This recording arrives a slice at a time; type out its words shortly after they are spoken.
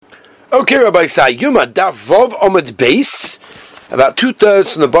Okay, Rabbi Sai, Yuma Daf Vov Omid Base, about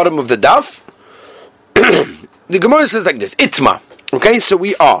 2/3 from the bottom of the Daf. The Gemara says like this: Itma. Okay, so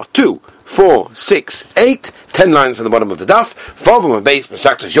we are 2, 4, 6, 8, 10 lines from the bottom of the Daf. Vov Omid Base,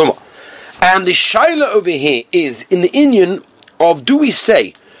 Masaktos Yuma. And the Shaila over here is in the Inyan of, do we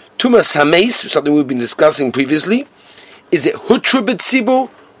say Tumas Hameis, something we've been discussing previously? Is it Hutra B'tzibur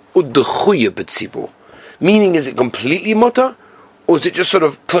or Dechuya B'tzibur? Meaning, is it completely mutter, or is it just sort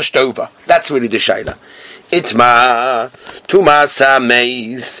of pushed over? That's really the shaila. Itma Tumas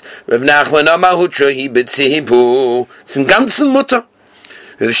Hameis Rav Nachman Amar Hutra Hi B'tzibur. It's in ganzen mutter.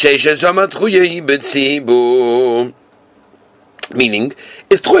 Rav Sheshes Amar Dechuya Hi B'tzibur. Meaning,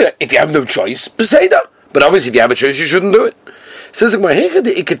 it's Dechuya. If you have no choice, Beseda. But obviously, if you have a choice, you shouldn't do it. Says if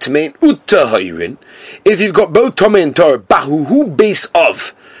you've got both Tomei and Torah, Bahuhu base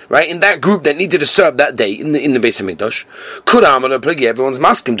of, right, in that group that needed to serve that day in the base of Mikdash, everyone's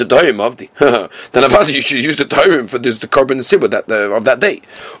masking to Torah of the. Then about you should use the Torah for the carbon and sibur of that day,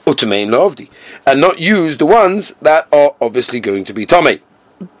 Utamei and Lovdi, and not use the ones that are obviously going to be Tomei.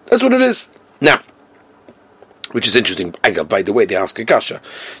 That's what it is. Now, which is interesting. By the way, they ask a kasha.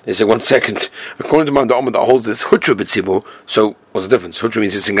 They say, 1 second, according to the Omer that holds this Hutra B'tzibur, so what's the difference? Hutra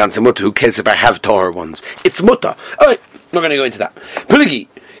means it's in ganze mutter. Who cares if I have Torah ones? It's mutter. Alright, not going to go into that. Pligi,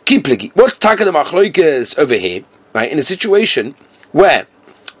 keep pligi. What's taka the machloikas over here, right, in a situation where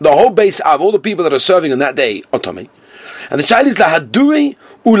the whole base of all the people that are serving on that day are Tomei, and the child is lahadui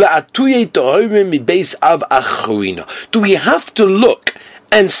ula'atuye tohorim mi base av achrina. Do we have to look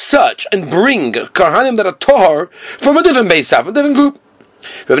and search and bring Kohanim that are Tohar from a different base of, a different group?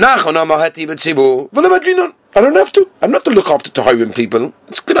 I don't have to. I don't have to look after Toharim people.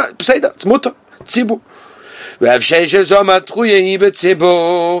 It's good. Say that. It's mutter. Tzibur.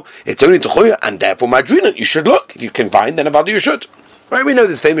 It's only Tochoya, and therefore Madrinan. You should look. If you can find, then about you should. Right? We know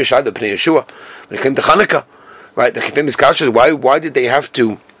this famous Shad of Pnei Yeshua when it came to Chanukah. Right? The famous kasha is why did they have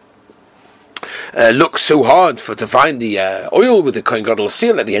to look so hard to find the oil with the Kohen Gadol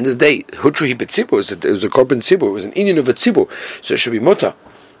seal? At the end of the day, Hutra B'tzibur, it was a korban tzibur, it was an Inyan of a tzibur, so it should be mutter.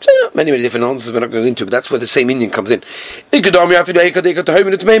 So many different answers we're not going into, but that's where the same Inyan comes in.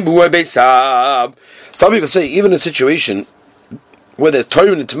 Some people say even in a situation where there's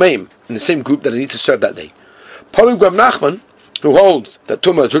Torah and Tmeim in the same group that I need to serve that day. Rav Nachman, who holds that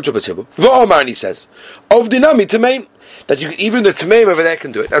Tumah is Hutra B'tzibur, V'omar, he says, of Dinami Tmeim, that you even the Tmeim over there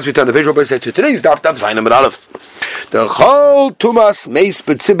can do it. As we turn the page, Rabbi said to today's Daf Zayin Amud Aleph. The Chol Tumas Meis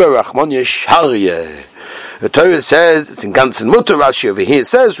B'tzibur Rachmon Yesharye. The Torah says it's in ganzen mutter. Rashi over here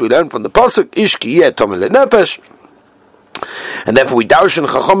says we learn from the pasuk Ish ki yeh tomei lenefesh, and therefore we darshan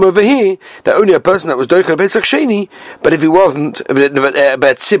Chacham over here that only a person that was doichel Pesach Sheni, but if he wasn't, but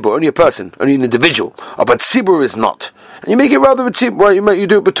tzibur, only a person, only an individual, but tzibur is not, and you make it rather with tzibur. Well, you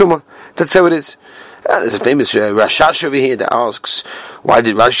do it b'tumah. That's how it is. There's a famous Rashash over here that asks, why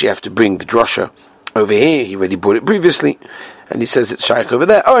did Rashi have to bring the drasha over here? He already brought it previously, and he says it's shaykh over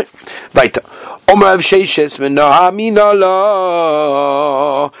there. Alright, weiter. Omer Rav Sheishes Menahamina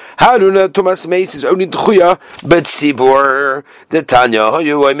La Haruna Tumas Meis is only Dechuya B'tzibur. The Tanya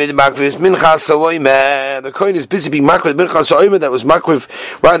Hoyu Oimed Makriv Minchas Oimed. The Kohen is busy being Makriv Minchas Oimed that was Makriv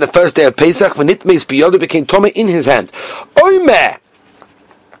right on the first day of Pesach when it Meis Biyodah became Tomei in his hand. Oimed.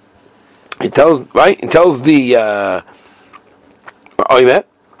 He tells the Oimed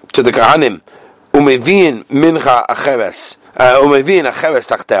to the Kohanim Umevin Mincha Acheres. And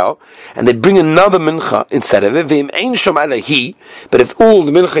they bring another mincha instead of it. But if all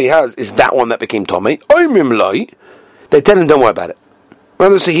the mincha he has is that one that became Tomei, they tell him, don't worry about it.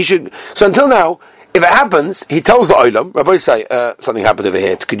 So he should. So until now, if it happens, he tells the Olam, Rabbi say, something happened over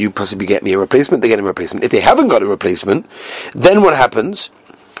here. Could you possibly get me a replacement? They get him a replacement. If they haven't got a replacement, then what happens?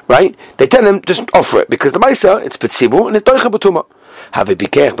 Right? They tell him just offer it because the Maisa it's B'tzibur and it's Doicha B'tumah. Have it be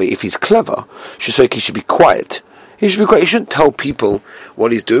careful. If he's clever, he should be quiet. He should be quiet. He shouldn't tell people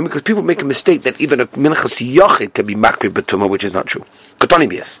what he's doing because people make a mistake that even a minchas yachid can be makriv b'tumah, which is not true. Katani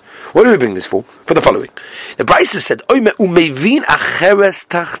bias. What do we bring this for? For the following. The Brisa said, "Umevin acheres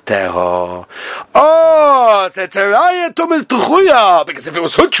tachteho." Oh, it's a teraya tumas tuchuya. Because if it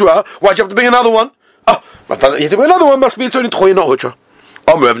was hutra, why'd you have to bring another one? Oh, you have to bring another one. Must be it's only tuchuya, not hutra.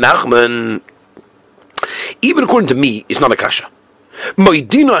 Rav Nachman. Even according to me, it's not a kasha.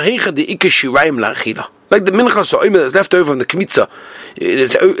 Moidina heicha de ikeshirayim la'achila. Like the minchas or that's left over from the kmitza,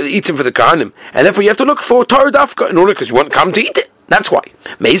 it's eaten for the kohanim, and therefore you have to look for Torah dafka in order because you want to come to eat it. That's why.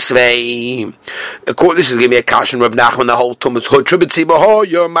 Meisvei. Of course, this is going to be a caution. Rav Nachman, the whole Tumas Hutra B'tzibo, ho,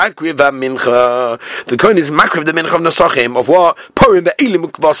 you're Makriv Mincha. The Kohen is Makriv the Mincha of Nosachim, of what? Purim Be'elim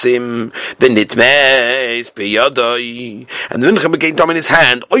Ukvasim, V'nitmeis B'yadai. And the Mincha became Tom in his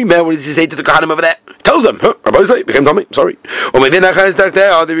hand. Oimer, what does he say to the Kohanim over there? Tells them, Rabbi say, became Tommy, sorry. Or within Achaz Dak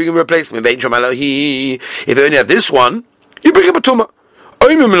there, are they going to replace me? If you only have this one, you bring up a Tumah.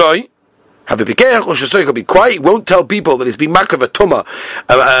 Oimer Meloi. Have a pikech or shesoich, be quiet. He won't tell people that he's being makriv a tumah,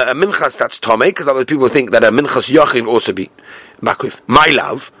 a minchas that's tomei, because other people think that a minchas yachin will also be makriv. My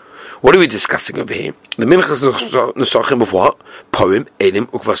love, what are we discussing over here? The minchas nesachim of what? Porim, elim,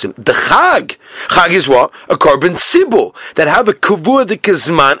 ukvasim. The chag. Chag is what? A korban tzibur that have a kavur de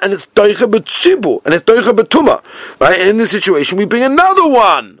kizman, and it's doicha b'tzibur, and it's doicha b'tumah. Right? And in this situation, we bring another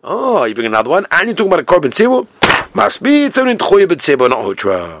one. Oh, you bring another one, and you're talking about a korban tzibur? Must be thrown into choya b'tzibur, not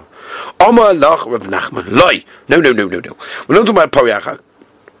hutra. Omar lach Rav Nachman. Loi. No. We're not talking about Pariachak.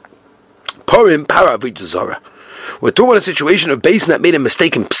 Purim para avodah zara. We're talking about a situation of Beis that made a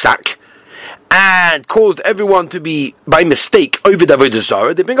mistake in psak and caused everyone to be, by mistake, over the avodah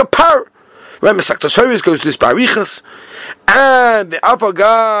zara. They bring a par. Right, Masaktas Horis goes to this barichas, and the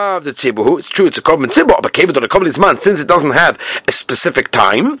Afagav, the Tzibuhu, it's true, it's a korban tzibur, but Kevad on a korban man, since it doesn't have a specific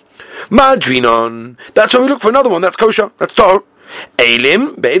time, Madrinon. That's why we look for another one. That's kosher. That's Torah.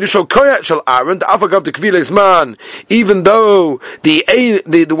 Elim, be'edu shel koyat shel Aaron, the afagav the kviles man. Even though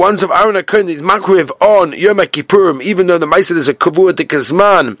the ones of Aaron are kohen is makriv on Yom Kippurim, even though the ma'aseh is a kavua de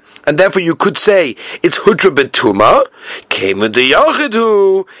kazman, and therefore you could say it's hutra betuma. Came with the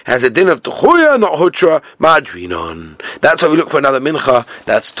yachidu has a din of techuya, not hutra madrinon. That's why we look for another mincha.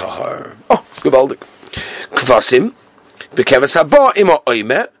 That's tahar. Oh, gewaldig. Kvasim, bekevas haba ima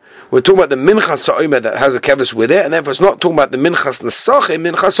oimer. We're talking about the minchas ha'omer that has a kevis with it, and therefore it's not talking about the minchas nesachim,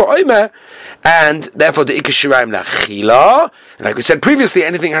 minchas ha'omer, and therefore the ikar shiraim lachila. And like we said previously,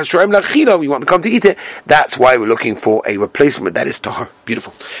 anything has shiraim lachila, we want to come to eat it. That's why we're looking for a replacement that is tahar.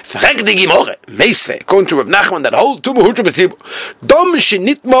 Beautiful. According to Rav Nachman, that whole tumah hutra b'tzibur, dom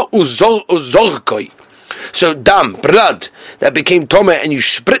shenitma uzorkoi. So dam, blood, that became tome and you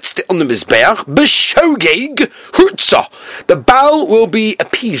spritzed it on the mizbeach, b'shogeg hutza. The Baal will be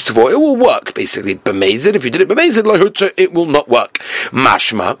appeased for it. It will work, basically. B'mezid, if you did it b'mezid, lo hutza, it will not work.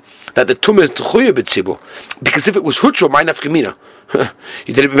 Mashma, that the tumah is t'chuya b'tzibur. Because if it was hutza, my nafkamina.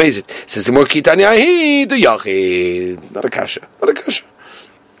 You did it b'mezid. Says the more kitani ahi, the yachid. Not a kasha. It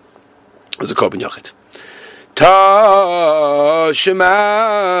was a korban yachid. Ta shema.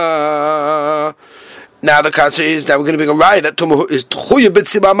 Now the kasha is that we're going to bring a raya that tumah is t'chuya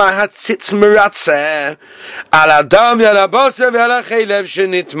b'tzibur ma'hat tzitz meratzeh al adam v'al abasa v'al achelev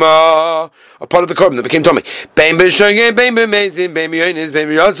shenitma, a part of the korban that became tummy. Bein b'shogeg, bein b'mezid, bein b'yonis, bein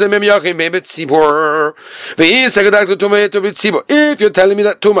b'yotzeh, bein b'yachim, bein b'tzibur. V'yisagadak tumah yeto b'tzibur. If you're telling me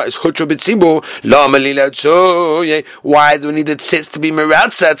that tumah is hutra b'tzibur, lama li latzoye, why do we need the tzitz to be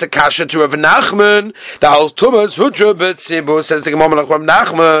meratzeh? It's a kasha to Rav Nachman. The whole tumah is hutra b'tzibur, says the Gemara Rav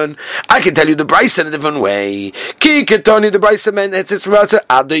Nachman. I can tell you the brayse in a different way. Ki ketoni, the brayse meant it's meratzeh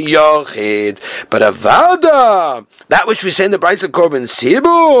ad yochid, but avada, that which we say in the brayse of korban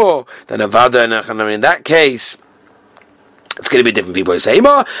tzibur, then avada. In that case, it's going to be different. People say,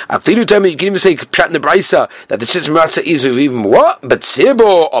 "Ma, afilu tell me you can even say pshat in the braysa that the tzitz meratzeh is even what, but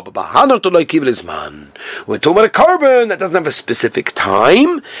tzibur or b'hanot like kivlis man." We're talking about a korban that doesn't have a specific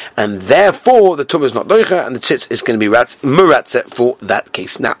time, and therefore the tumah is not doicha, and the tzitz is going to be meratzeh for that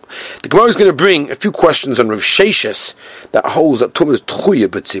case. Now, the Gemara is going to bring a few questions on Rav Sheshes that holds that tumah is t'chuya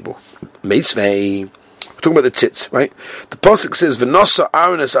b'tzibur. Meisvei. Talking about the tzitz, right? The pasuk says, "V'nosa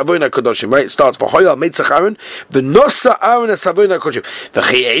Aaron es avoyna kodoshim." Right? It starts v'hoyal meitzach Aaron. V'nosa Aaron es avoyna kodoshim.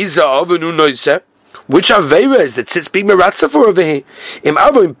 V'chiyeza avonu noiseh. Which aveira is the tzitz being meratzah for over here? Im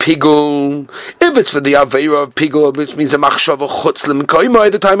avoin pigul. If it's for the aveira of pigul, which means a machshava chutz l'mkoyma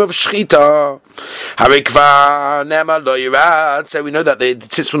at the time of shchita. Harikva nema lo yirat. So we know that the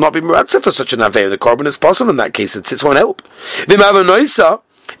tzitz will not be meratzah for such an aveira. The korban is possible in that case. The tzitz won't help. V'im avon noiseh.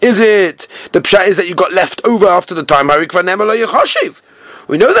 Is it the pshat is that you got left over after the time?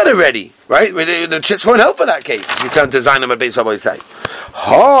 We know that already, right? The tzitz won't help for that case. If you turn to Zainam Beis Rabbi say,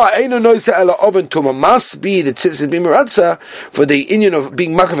 must be the tzitz is being meratzah for the inyan of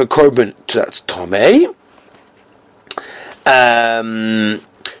being makav a korban. That's tomei.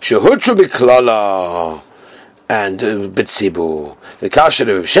 Shehutru b'klala and b'tzibu. The kasher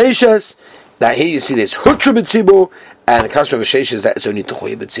of Sheshes that here you see this hutru b'tzibu. And the kasha of Sheish is that it's only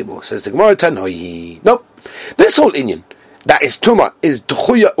t'chuya b'tzibur. Says the Gemara Tanoi. No, this whole inyan that is tuma is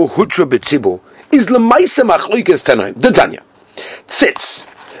t'chuya uhutra b'tzibur is l'maisa machloikas Tanoi. The Tanya tzitz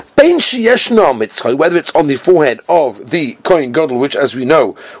Whether it's on the forehead of the Kohen Gadol, which, as we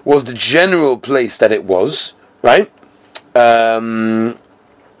know, was the general place that it was, right? Right.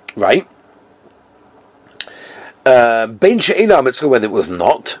 Bein she'ena mitzvah, when it was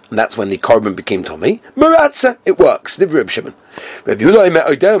not, and that's when the korban became tummy. Meratza, it works. Divrei Reb Shimon. Reb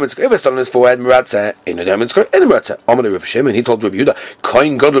Yehuda, if it's on his forehead, meratza, ein odeh mitzvah, ein meratza. Amar Reb Shimon, he told Reb Yehuda,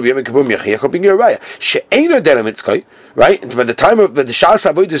 Kohen Gadol b'Yom Kippur yachiach bin Yeraya, she'ein odeh mitzvah. Right, and by the time of the Shas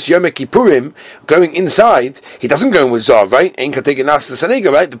Avodas Yom Kippurim, going inside, he doesn't go in with zav, right? Ein kategin nasa sanega,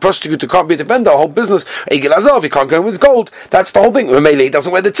 right? The prostitute who can't be a defender, whole business, egel azav, he can't go in with gold. That's the whole thing. Remele, he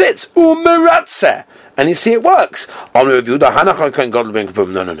doesn't wear the tzitz. Umeratze. And you see it works. No.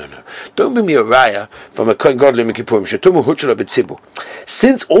 Don't bring me a raya from a Kohen Gadol Yom Kippurim.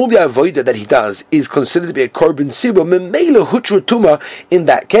 Since all the avodah that he does is considered to be a korban tzibur, memela hutra tuma in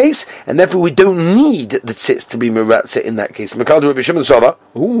that case, and therefore we don't need the tzitz to be meratze in that case. Makal Rabbi Shimon Sova.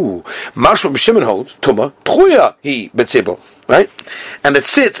 Mash Rabbi Shimon holds tuma truya he betzibur. Right? And the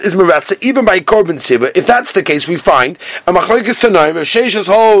tzitz is meratze even by korban tzibur. If that's the case, we find a machlokes tanoim Rav Sheshes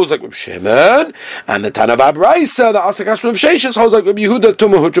holds like Rav Shimon, and the Tanav Abraisa, the Asakash Rav Sheshes holds like Rav Yehuda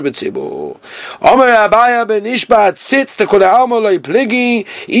Tuma Hutra B'tzibur. Omer Abaya ben Ishbat tzitz the kol ha'alma loy pligi,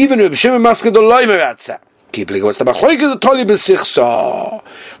 even Rav Shimon maskadol loy meratze. Keep pligi. What's the machlokes the toli b'sichsa?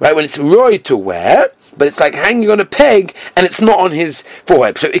 Right, when it's roy to wear, but it's like hanging on a peg, and it's not on his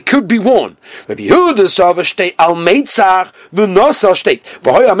forehead, so it could be worn. Rabbi Yehuda Sava state al meitzach v'nosar state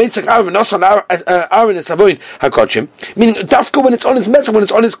v'hoy al meitzach ar v'nosar aron esavoin hakodshim. Meaning, dafka when it's on his metzach, when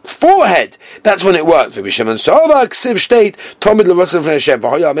it's on his forehead, that's when it works. Rabbi Shimon Sava ksiv state tomid l'rotzah l'fnei Hashem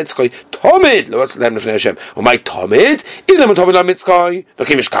v'hoy al meitzach tomid l'rotzah l'fnei Hashem. Umay tomid ilam tomid l'mitzchay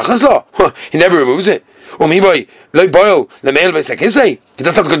v'kim yishkachas lo. He never removes it. Umi boy lo boil l'meil v'sekisei. He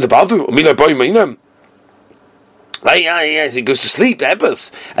doesn't have to go to the bathroom. Umi lo boy meinam. Right, yes, he goes to sleep,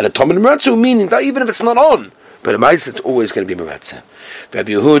 Eppers. And a Tomid Meratzu, meaning that even if it's not on, but it's always going to be Meratze.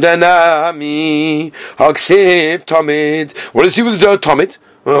 Rabbi Yehuda Nami, Haksiv, Tomid. What does he do with the word Tomid?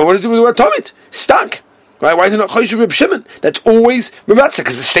 What does he do with the word Tomid? Stuck. Right? Why is it not Choshev Reb Shimon? That's always Meratze,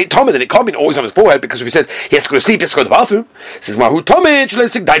 because it's state Tomid, and it can't be always on his forehead, because if he said he has to go to sleep, he has to go to the bathroom. It says, Mahu Tomid,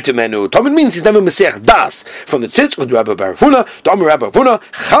 Shlesik Daitu Menu. Tomid means he's never Mesiach Das. From the tzitz with Rabbi Barafuna, to Amar Rabbi Barafuna,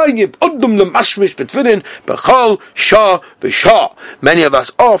 Chayiv Udum Lemashmish Betfilin, Bechol Shah V'Shah. Many of us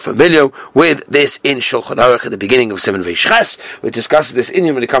are familiar with this in Shulchan Aruch at the beginning of Siman V'Shches. We discussed this in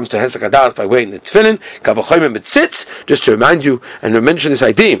when it comes to Hesek Hadas by wearing the Tefillin, Kavachoyim B'Tzitz, just to remind you and to mention this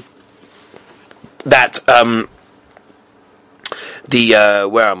idea that where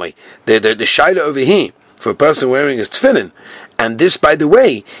am I? The shaila over here for a person wearing his tefillin, and this, by the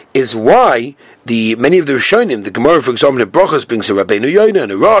way, is why many of the Rishonim, the Gemara, for example, in Brachos brings a Rabbeinu Yonah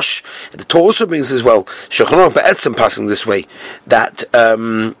and a Rosh, and the Torah also brings as well. Shulchan Aruch Be'etzem passing this way that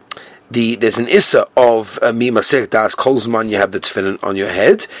there's an issa of mi masech das kol zman you have the tefillin on your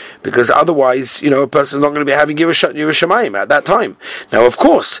head, because otherwise, a person's not going to be having Yiras Shamayim at that time. Now, of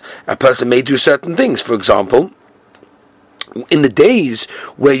course, a person may do certain things. For example, in the days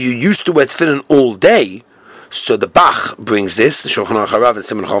where you used to wear tefillin all day, so the Bach brings this, the Shulchan Aruch Harav and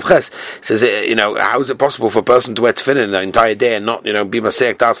Siman Chav Ches, says, how is it possible for a person to wear tefillin the entire day and not, be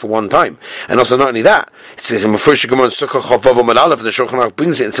Masech Das for one time? And also not only that, it says in Mefurish Gemara Sukkah Chav Vav Amud Aleph, and the Shulchan Aruch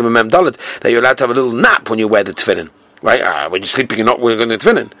brings it in Siman Mem Dalet, that you're allowed to have a little nap when you wear the tefillin. Right? When you're sleeping, you're not wearing the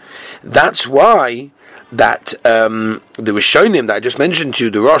tefillin. That's why that the Rishonim that I just mentioned to you,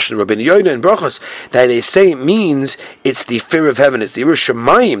 the Rosh and Rabbeinu Yonah and Brachos, that they say it means it's the fear of heaven, it's the Yiras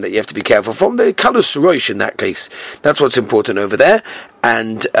Shamayim that you have to be careful from, the Kalus Rosh in that case. That's what's important over there.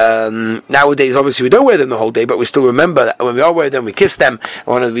 And nowadays, obviously, we don't wear them the whole day, but we still remember that when we are wearing them, we kiss them. And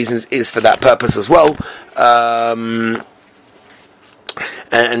one of the reasons is for that purpose as well.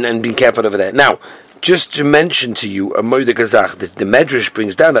 And being careful over there. Now, just to mention to you a Moed Gazach, that the Medrash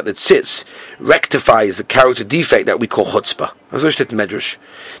brings down that the tzitz rectifies the character defect that we call chutzpah. Medrash.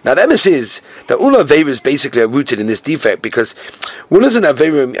 Now the emes is that all Averas basically are rooted in this defect, because what is an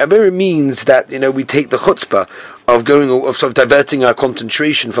Avera? Avera means that we take the chutzpah of sort of diverting our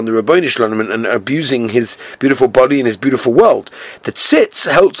concentration from the Rabbeinu Shalom and abusing his beautiful body and his beautiful world. The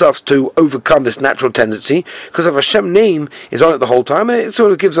tzitz helps us to overcome this natural tendency, because of Hashem's name is on it the whole time, and it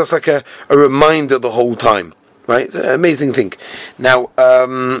sort of gives us like a reminder the whole time. Right? It's an amazing thing. Now,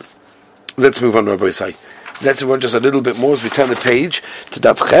 let's move on to Rabbi Isai. Let's run just a little bit more as we turn the page to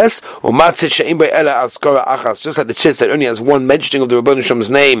Daf Ches. Umatzit she'im by ela askara achas. Just like the chitz that only has one mentioning of the Rebbeinu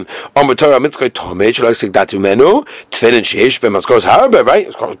Shalom's name on Torah Mitzvah Tomei Shalai Sigdatu Menu Tefillin Sheish B'Maskoros Harbe. Right?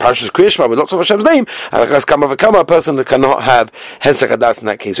 It's called Parshas Kriyishma with lots of Hashem's name. And Achas Kama V'Kama, a person that cannot have Hesek Hadas in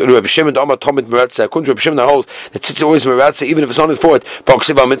that case. Ulu Reb Shimon Omar Tomid Meretze. Kunju Reb Shimon that holds the tzitz always Meretze even if it's not his fault.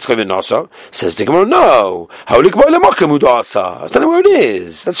 V'Oksiva Mitzvah V'Nasa says the Gemara no. How Likboy Lemokim Udasa. That's not where it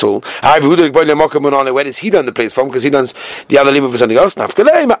is. That's all. Where does he learn the place from? Because he learns the other limit for something else.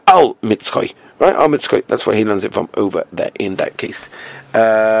 Nafkalei al mitzchoi, right? Al mitzchoi. That's where he learns it from over there. In that case,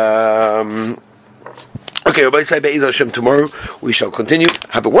 okay. Tomorrow we shall continue.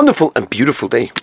 Have a wonderful and beautiful day.